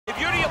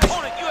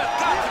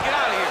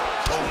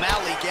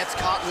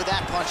caught with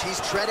that punch.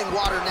 He's treading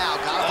water now.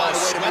 Gotta find a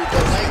way to move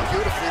the leg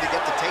beautifully to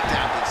get the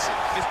takedown, DC.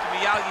 Mr.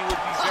 Miyagi would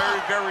be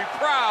very, very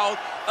proud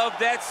of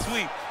that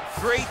sweep.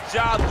 Great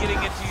job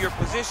getting into your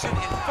position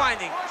and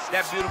finding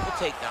that beautiful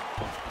takedown.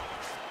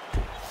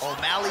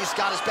 O'Malley's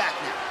got his back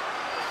now.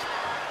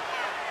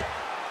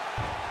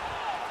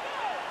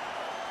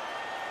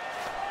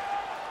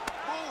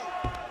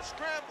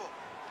 Scramble.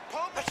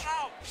 Pump it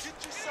out.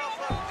 Get yourself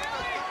up.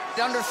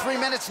 Under 3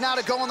 minutes now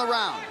to go in the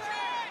round.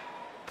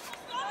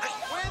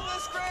 Win the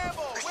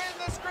scramble. Win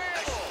the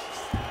scramble.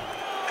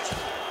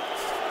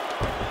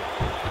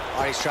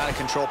 All right, he's trying to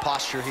control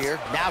posture here.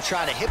 Now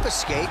trying to hip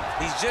escape.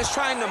 He's just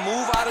trying to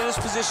move out of this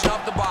position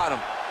up the bottom.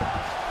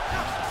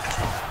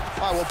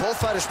 All right, well, both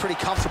fighters pretty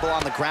comfortable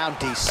on the ground,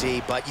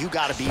 DC, but you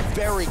got to be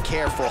very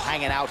careful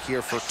hanging out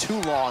here for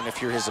too long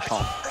if you're his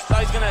opponent. So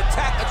he's going to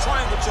attack a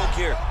triangle choke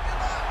here.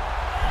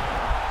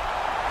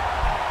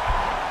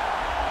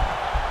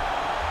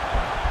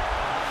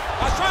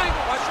 Watch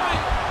triangle, watch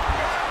triangle.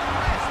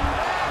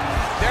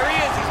 There he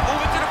is, he's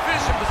moving to the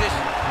finishing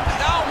position.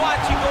 Now watch,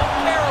 he goes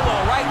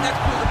parallel, right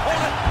next to his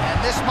opponent. And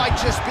this might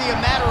just be a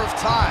matter of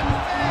time.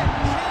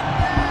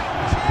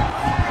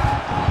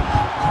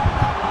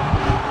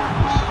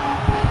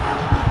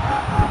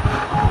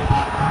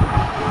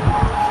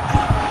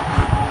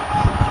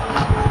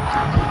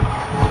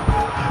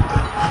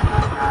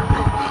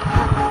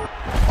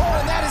 Oh,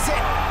 and that is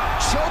it.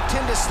 Choked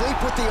him to sleep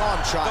with the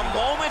arm triangle. The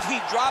moment he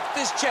dropped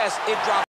his chest, it dropped.